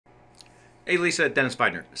Hey Lisa, Dennis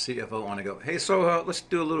Feidner, CFO on the go. Hey, so let's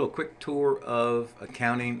do a little quick tour of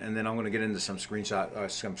accounting, and then I'm going to get into some screens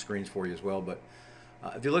for you as well. But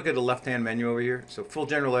if you look at the left-hand menu over here, so full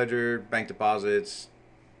general ledger, bank deposits,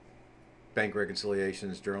 bank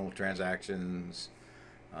reconciliations, journal transactions.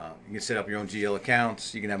 You can set up your own GL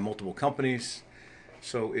accounts. You can have multiple companies.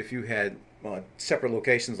 So if you had separate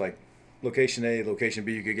locations like location A, location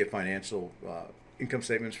B, you could get financial income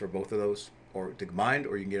statements for both of those, or to combined,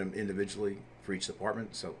 or you can get them individually for each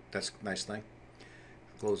department. So that's a nice thing.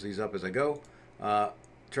 Close these up as I go.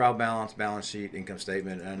 Trial balance, balance sheet, income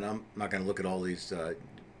statement, and I'm not going to look at all these. I'm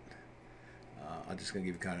just going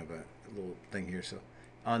to give you kind of a little thing here. So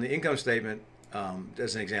on the income statement,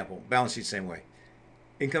 as an example, balance sheet same way.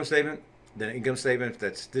 Income statement, then income statement if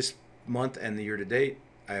that's this month and the year to date.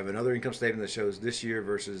 I have another income statement that shows this year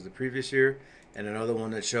versus the previous year, and another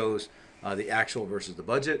one that shows the actual versus the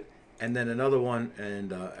budget, and then another one,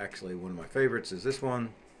 and actually one of my favorites is this one.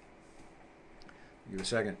 Give me a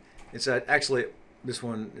second. It's actually this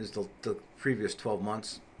one is the previous 12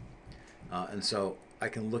 months, and so I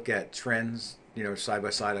can look at trends, side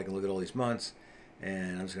by side. I can look at all these months,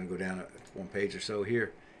 and I'm just going to go down one page or so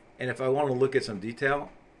here. And if I want to look at some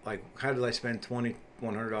detail, like how did I spend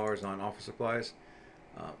 $2,100 on office supplies?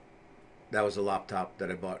 Uh, that was a laptop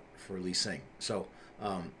that I bought for leasing. So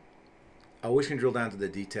I always can drill down to the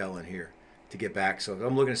detail in here to get back. So if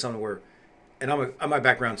I'm looking at something where, and I'm my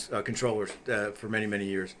background's controllers for many, many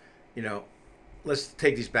years. You know, let's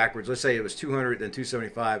take these backwards. Let's say it was 200, then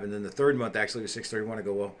 275, and then the third month actually was 631. I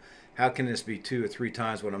go, well, how can this be 2 or 3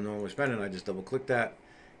 times what I'm normally spending? I just double click that,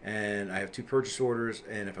 and I have two purchase orders.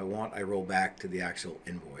 And if I want, I roll back to the actual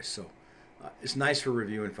invoice. So it's nice for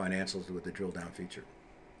reviewing financials with the drill down feature.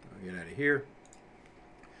 I'll get out of here.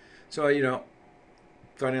 So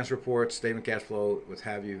finance reports, statement cash flow, what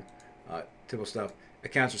have you, typical stuff.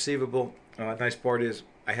 Accounts receivable. Nice part is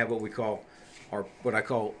I have what we call, or what I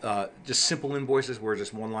call just simple invoices, where it's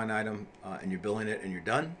just one line item and you're billing it and you're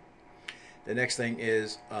done. The next thing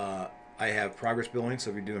is I have progress billing.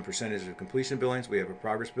 So if you're doing percentage of completion billings, we have a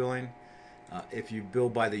progress billing. If you bill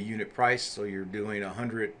by the unit price, so you're doing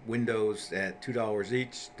 100 windows at $2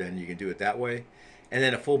 each, then you can do it that way. And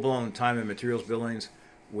then a full-blown time and materials billings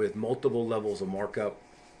with multiple levels of markup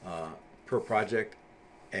per project,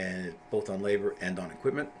 and both on labor and on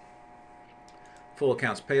equipment. Full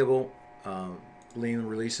accounts payable, lien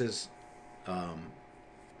releases, um,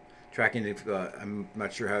 tracking if I'm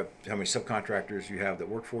not sure how many subcontractors you have that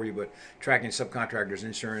work for you, but tracking subcontractors'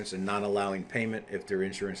 insurance and not allowing payment if their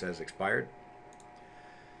insurance has expired.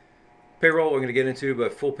 Payroll we're going to get into,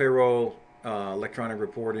 but full payroll, electronic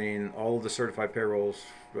reporting, all of the certified payrolls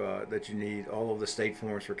that you need, all of the state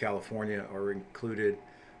forms for California are included.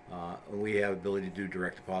 And we have ability to do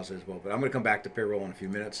direct deposit as well. But I'm going to come back to payroll in a few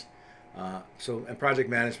minutes. And project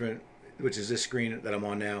management, which is this screen that I'm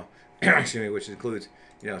on now, excuse me, which includes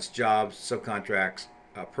it's jobs, subcontracts,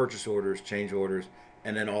 purchase orders, change orders,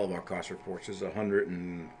 and then all of our cost reports. There's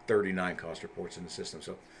 139 cost reports in the system.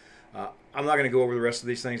 So I'm not going to go over the rest of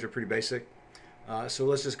these things. They're pretty basic. So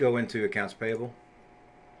let's just go into accounts payable.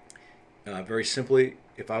 Very simply,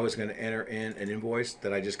 if I was going to enter in an invoice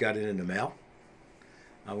that I just got in the mail,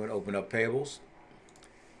 I'm going to open up payables.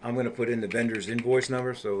 I'm going to put in the vendor's invoice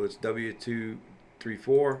number, so it's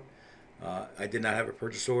W234. I did not have a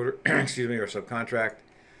purchase order, excuse me, or subcontract.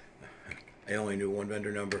 I only knew one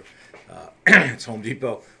vendor number. It's Home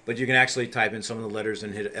Depot, but you can actually type in some of the letters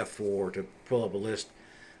and hit F4 to pull up a list.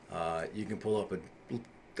 You can pull up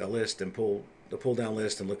a list and pull the pull down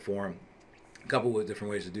list and look for them. A couple of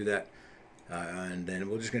different ways to do that. And then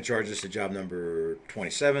we're just going to charge this to job number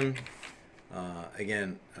 27.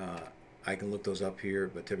 Again, I can look those up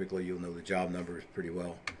here, but typically you'll know the job numbers pretty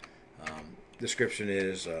well. Description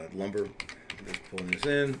is lumber. I'm just pulling this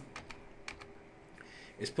in.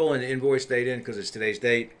 It's pulling the invoice date in because it's today's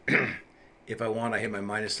date. If I want, I hit my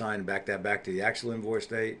minus sign and back that back to the actual invoice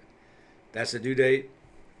date. That's the due date.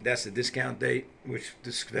 That's the discount date, which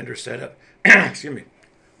this vendor set up. Excuse me,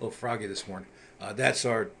 a little froggy this morning. That's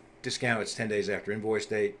our discount. It's 10 days after invoice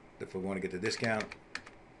date if we want to get the discount.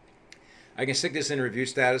 I can stick this in review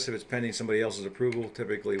status if it's pending somebody else's approval.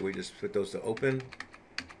 Typically, we just put those to open.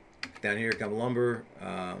 Down here come lumber.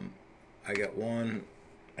 I got one,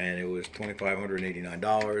 and it was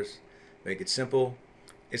 $2,589. Make it simple.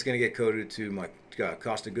 It's going to get coded to my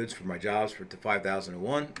cost of goods for my jobs to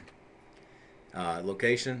 5,001.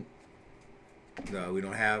 Location. We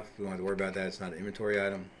don't have to worry about that. It's not an inventory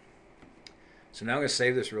item. So now I'm going to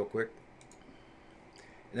save this real quick.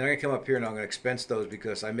 And then I'm going to come up here and I'm going to expense those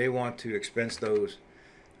because I may want to expense those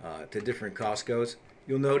to different cost codes.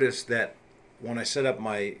 You'll notice that when I set up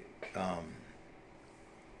my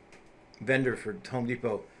vendor for Home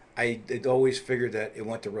Depot, I had always figured that it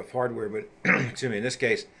went to Rough Hardware, but excuse me, in this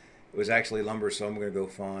case, it was actually lumber. So I'm going to go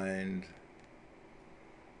find.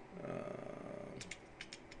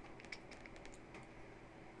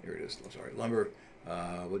 Here it is. Oh, sorry, lumber.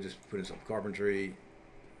 We'll just put in some carpentry.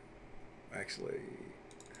 Actually,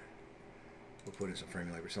 we'll put in some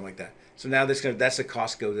framing labor, something like that. So now that's the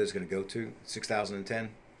Costco that's going to go to 6,010.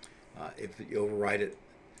 If you override it,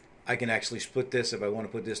 I can actually split this. If I want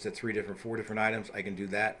to put this to 4 different items, I can do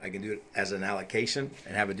that. I can do it as an allocation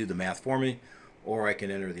and have it do the math for me, or I can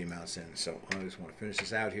enter the amounts in. So I just want to finish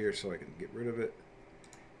this out here so I can get rid of it.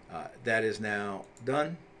 That is now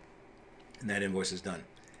done, and that invoice is done.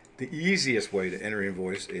 The easiest way to enter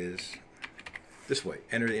invoice is this way.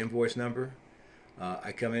 Enter the invoice number.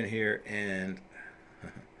 I come in here and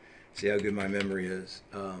see how good my memory is.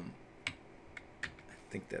 I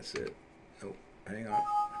think that's it. Oh, hang on.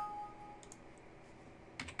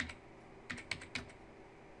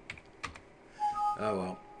 Oh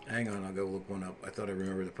well, hang on. I'll go look one up. I thought I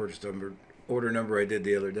remember the purchase order number I did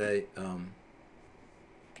the other day. Oh,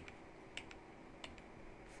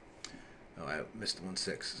 I missed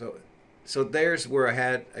 16. So there's where I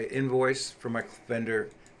had an invoice from my vendor,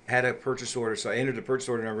 had a purchase order. So I entered the purchase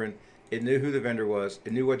order number in. It knew who the vendor was.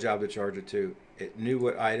 It knew what job to charge it to. It knew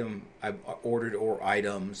what item I ordered or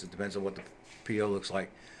items. It depends on what the PO looks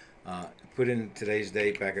like. Put in today's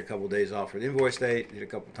date, back a couple of days off for the invoice date. Did a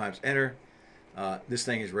couple times, enter. This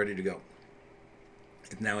thing is ready to go.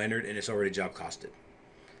 It's now entered and it's already job costed.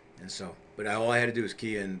 And so, but all I had to do is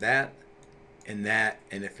key in that, and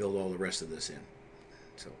it filled all the rest of this in.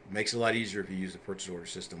 So it makes it a lot easier if you use the purchase order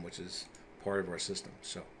system, which is part of our system.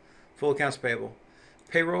 So full accounts payable,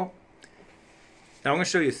 payroll. Now I'm going to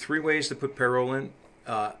show you 3 ways to put payroll in.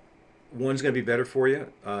 One's going to be better for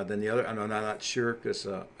you than the other. I'm not sure because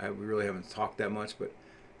we really haven't talked that much, but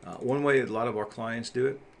one way a lot of our clients do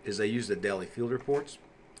it is they use the daily field reports.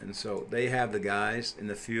 And so they have the guys in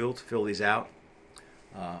the field fill these out,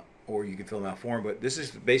 or you can fill them out for them. But this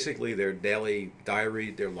is basically their daily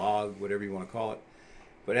diary, their log, whatever you want to call it.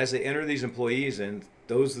 But as they enter these employees in,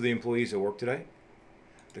 those are the employees that work today.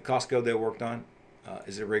 The cost code they worked on,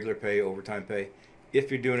 is it regular pay, overtime pay? If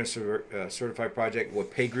you're doing a certified project,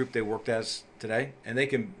 what pay group they worked as today. And they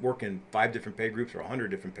can work in 5 different pay groups or 100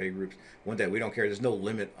 different pay groups. One day, we don't care. There's no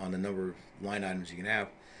limit on the number of line items you can have.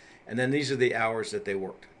 And then these are the hours that they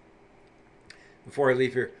worked. Before I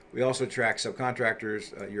leave here, we also track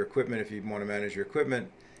subcontractors, your equipment if you want to manage your equipment.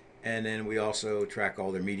 And then we also track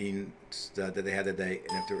all their meetings that they had that day.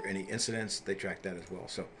 And if there were any incidents, they track that as well.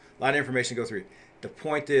 So a lot of information to go through. The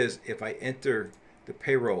point is, if I enter the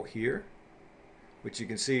payroll here, which you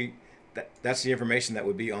can see, that's the information that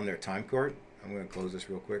would be on their time card. I'm going to close this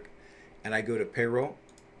real quick. And I go to payroll,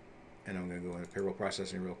 and I'm going to go into payroll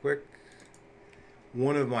processing real quick.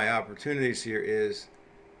 One of my opportunities here is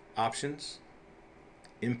options,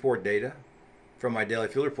 import data from my daily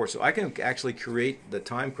field report. So I can actually create the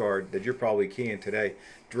time card that you're probably keying today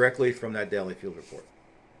directly from that daily field report.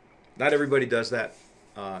 Not everybody does that.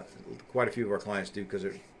 Quite a few of our clients do because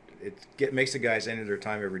it makes the guys enter their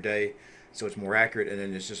time every day, so it's more accurate, and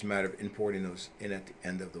then it's just a matter of importing those in at the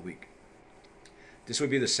end of the week. This would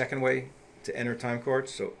be the second way to enter time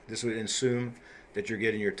cards. So this would assume that you're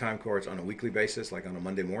getting your time cards on a weekly basis, like on a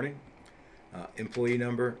Monday morning. Employee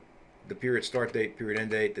number, the period start date, period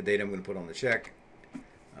end date, the date I'm going to put on the check.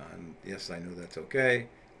 Yes, I know that's okay.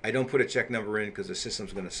 I don't put a check number in because the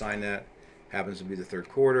system's going to sign that. Happens to be the 3rd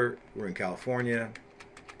quarter. We're in California,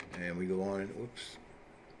 and we go on. Whoops,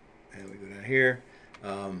 and we go down here.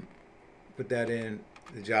 Put that in.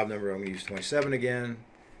 The job number, I'm going to use 27 again.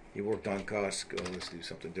 He worked on cost. Oh, let's do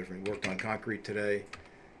something different. He worked on concrete today.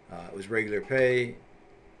 It was regular pay.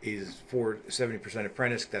 He's 70%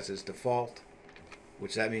 apprentice. That's his default,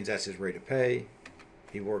 which that means that's his rate of pay.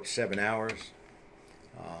 He worked 7 hours.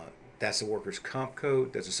 That's the workers' comp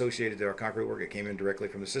code that's associated to our concrete work. It came in directly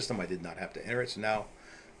from the system. I did not have to enter it. So now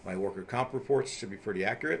my worker comp reports should be pretty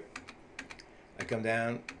accurate. I come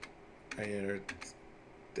down. I enter.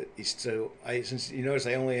 Since you notice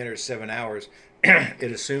I only entered 7 hours,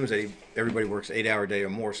 it assumes that everybody works 8-hour day or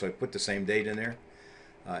more. So I put the same date in there.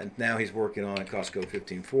 And now he's working on a Costco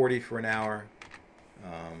 1540 for an hour.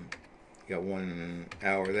 Got 1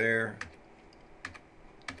 hour there,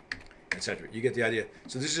 etc. You get the idea.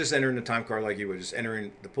 So this is just entering the time card like you would, just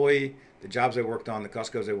entering the employee, the jobs they worked on, the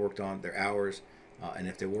Costco's they worked on, their hours, and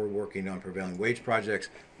if they were working on prevailing wage projects,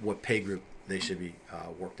 what pay group they should be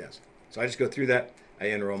worked as. So I just go through that. I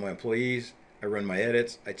enter all my employees. I run my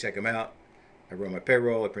edits. I check them out. I run my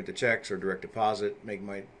payroll. I print the checks or direct deposit.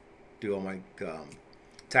 Do all my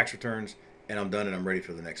tax returns, and I'm done and I'm ready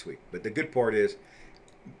for the next week. But the good part is,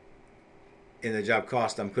 in the job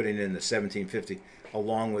cost, I'm putting in the 1750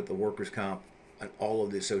 along with the workers' comp and all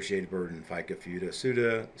of the associated burden, FICA, FUTA,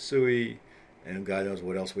 SUTA, SUI, and God knows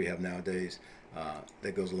what else we have nowadays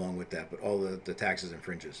that goes along with that. But all the taxes and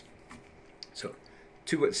fringes. So,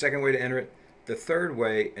 second way to enter it. The third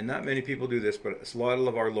way, and not many people do this, but a lot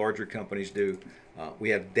of our larger companies do.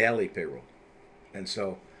 We have daily payroll, and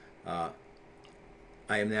so I'm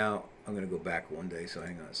going to go back one day. So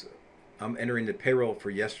hang on. So I'm entering the payroll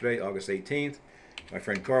for yesterday, August 18th. My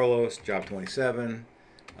friend Carlos, job 27.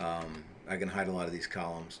 I can hide a lot of these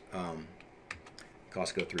columns.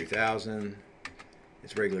 Costco 3000.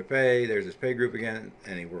 It's regular pay. There's his pay group again,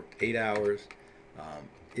 and he worked 8 hours.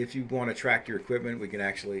 If you want to track your equipment, we can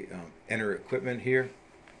actually enter equipment here.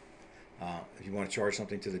 If you want to charge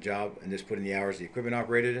something to the job and just put in the hours the equipment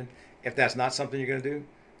operated in. If that's not something you're going to do,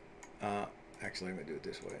 actually I'm going to do it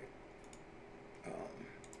this way.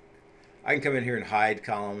 I can come in here and hide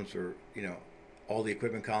columns, or all the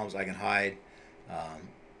equipment columns I can hide.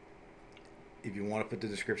 If you want to put the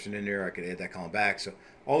description in there, I could add that column back. So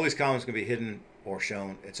all these columns can be hidden or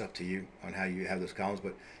shown. It's up to you on how you have those columns,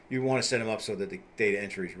 but you want to set them up so that the data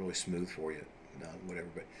entry is really smooth for you, whatever.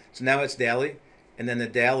 But so now it's daily, and then the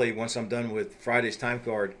daily, once I'm done with Friday's time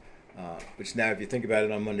card, which now if you think about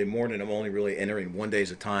it, on Monday morning I'm only really entering one day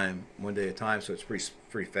at a time, so it's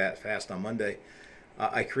pretty fast on Monday.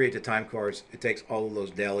 I create the time cards. It takes all of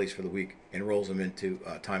those dailies for the week and rolls them into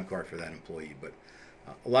a time card for that employee. But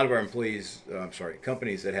a lot of our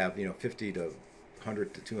companies that have 50 to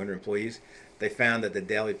 100 to 200 employees, they found that the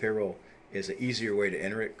daily payroll is an easier way to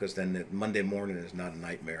enter it, because then the Monday morning is not a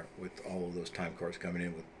nightmare with all of those time cards coming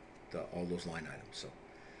in with all those line items. So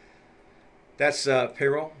that's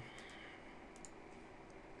payroll.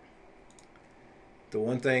 The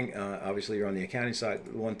one thing, obviously you're on the accounting side,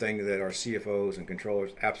 the one thing that our CFOs and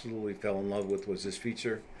controllers absolutely fell in love with was this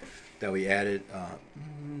feature that we added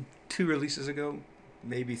 2 releases ago,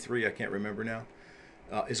 maybe 3, I can't remember now,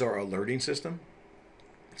 is our alerting system.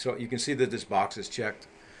 So you can see that this box is checked.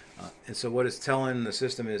 And so what it's telling the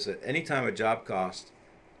system is that anytime a job cost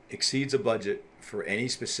exceeds a budget for any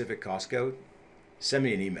specific cost code, send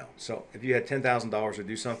me an email. So if you had $10,000 to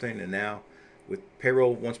do something, and now with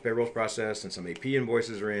payroll, once payroll's processed and some AP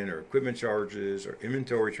invoices are in, or equipment charges or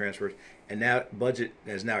inventory transfers, and now budget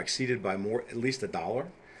has now exceeded by at least $1,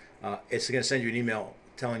 it's going to send you an email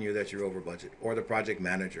telling you that you're over budget, or the project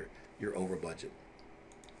manager, you're over budget.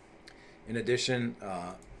 In addition,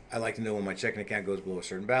 I like to know when my checking account goes below a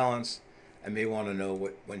certain balance. I may want to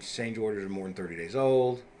know when change orders are more than 30 days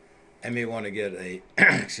old. I may want to get a,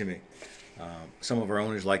 excuse me, some of our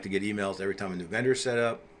owners like to get emails every time a new vendor is set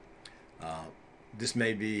up. This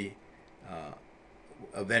may be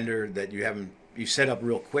a vendor that you set up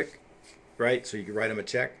real quick, right? So you can write them a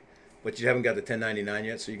check, but you haven't got the 1099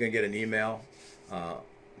 yet. So you're going to get an email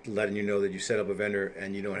letting you know that you set up a vendor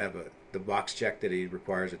and you don't have the box check that he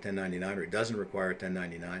requires a 1099, or it doesn't require a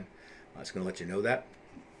 1099. It's going to let you know that.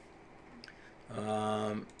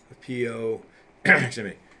 A PO, excuse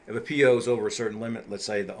me, if a PO is over a certain limit, let's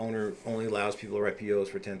say the owner only allows people to write POs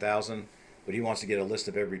for 10,000, but he wants to get a list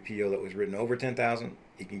of every PO that was written over 10,000,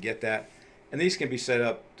 he can get that. And these can be set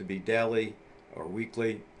up to be daily or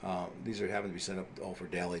weekly. These are having to be set up all for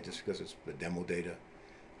daily just because it's the demo data.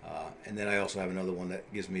 And then I also have another one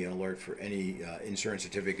that gives me an alert for any insurance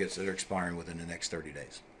certificates that are expiring within the next 30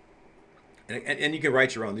 days. And you can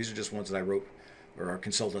write your own. These are just ones that I wrote, or our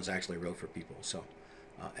consultants actually wrote for people. So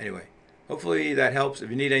anyway, hopefully that helps. If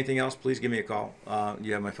you need anything else, please give me a call.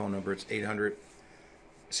 You have my phone number. It's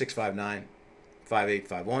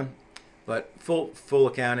 800-659-5851. But full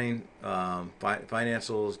accounting,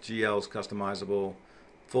 financials, GLs, customizable,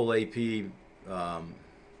 full AP.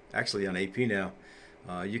 Actually on AP now,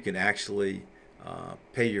 you can actually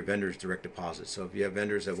pay your vendors direct deposit. So if you have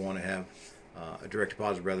vendors that want to have a direct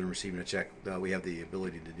deposit rather than receiving a check, we have the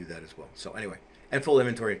ability to do that as well. So anyway, and full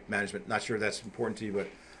inventory management. Not sure that's important to you, but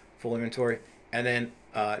full inventory. And then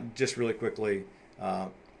just really quickly,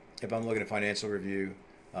 if I'm looking at financial review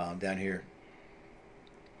down here,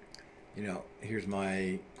 here's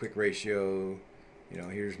my quick ratio,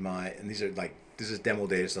 here's and these are this is demo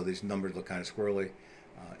data, so these numbers look kind of squirrely.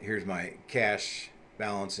 Here's my cash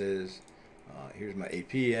balances, here's my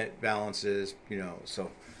AP balances,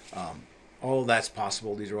 so all of that's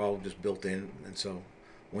possible. These are all just built in, and so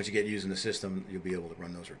once you get using the system, you'll be able to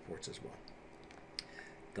run those reports as well.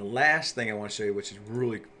 The last thing I want to show you, which is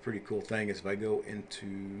really pretty cool thing, is if I go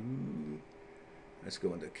into, let's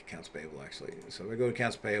go into accounts payable actually. So if I go to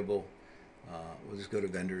accounts payable, we'll just go to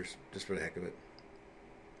vendors just for the heck of it.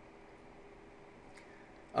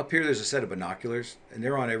 Up here, there's a set of binoculars, and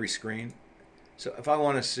they're on every screen. So if I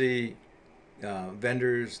want to see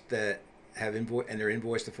vendors that have invoice and their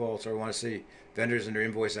invoice defaults, or I want to see vendors and their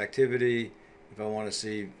invoice activity, if I want to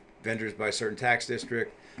see vendors by a certain tax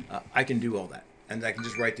district, I can do all that, and I can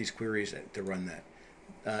just write these queries to run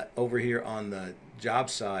that. Over here on the job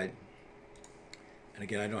side, and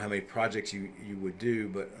again, I don't know how many projects you would do,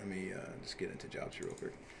 but let me just get into jobs here real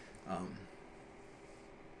quick.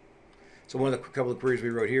 So one of the couple of queries we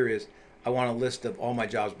wrote here is, I want a list of all my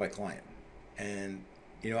jobs by client. And,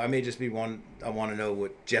 I may just be one, I want to know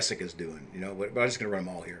what Jessica's doing, but I'm just going to run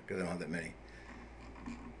them all here because I don't have that many.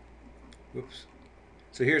 Whoops.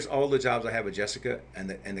 So here's all the jobs I have with Jessica and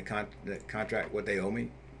the contract, what they owe me.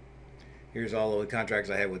 Here's all of the contracts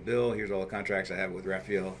I have with Bill. Here's all the contracts I have with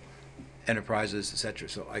Raphael Enterprises, etc.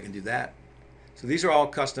 So I can do that. So these are all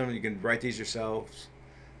custom. You can write these yourselves.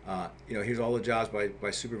 Here's all the jobs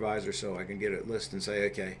by supervisor, so I can get a list and say,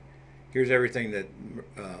 okay, here's everything that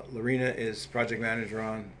Lorena is project manager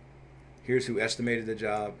on. Here's who estimated the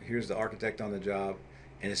job. Here's the architect on the job,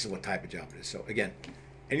 and this is what type of job it is. So again,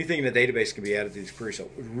 anything in the database can be added to these queries. So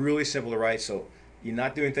it's really simple to write. So you're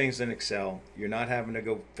not doing things in Excel. You're not having to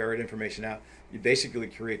go ferret information out. You basically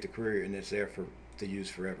create the query, and it's there to use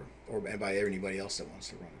forever, and by anybody else that wants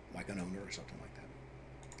to run it, like an owner or something like that.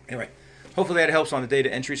 Anyway. Hopefully that helps on the data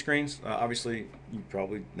entry screens. Obviously, you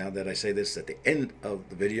probably, now that I say this at the end of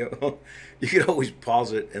the video, you can always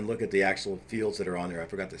pause it and look at the actual fields that are on there. I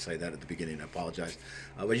forgot to say that at the beginning. I apologize.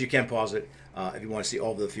 But you can pause it if you want to see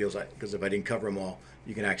all of the fields, because if I didn't cover them all,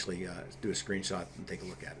 you can actually do a screenshot and take a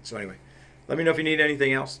look at it. So anyway, let me know if you need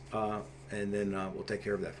anything else, and then we'll take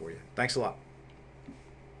care of that for you. Thanks a lot.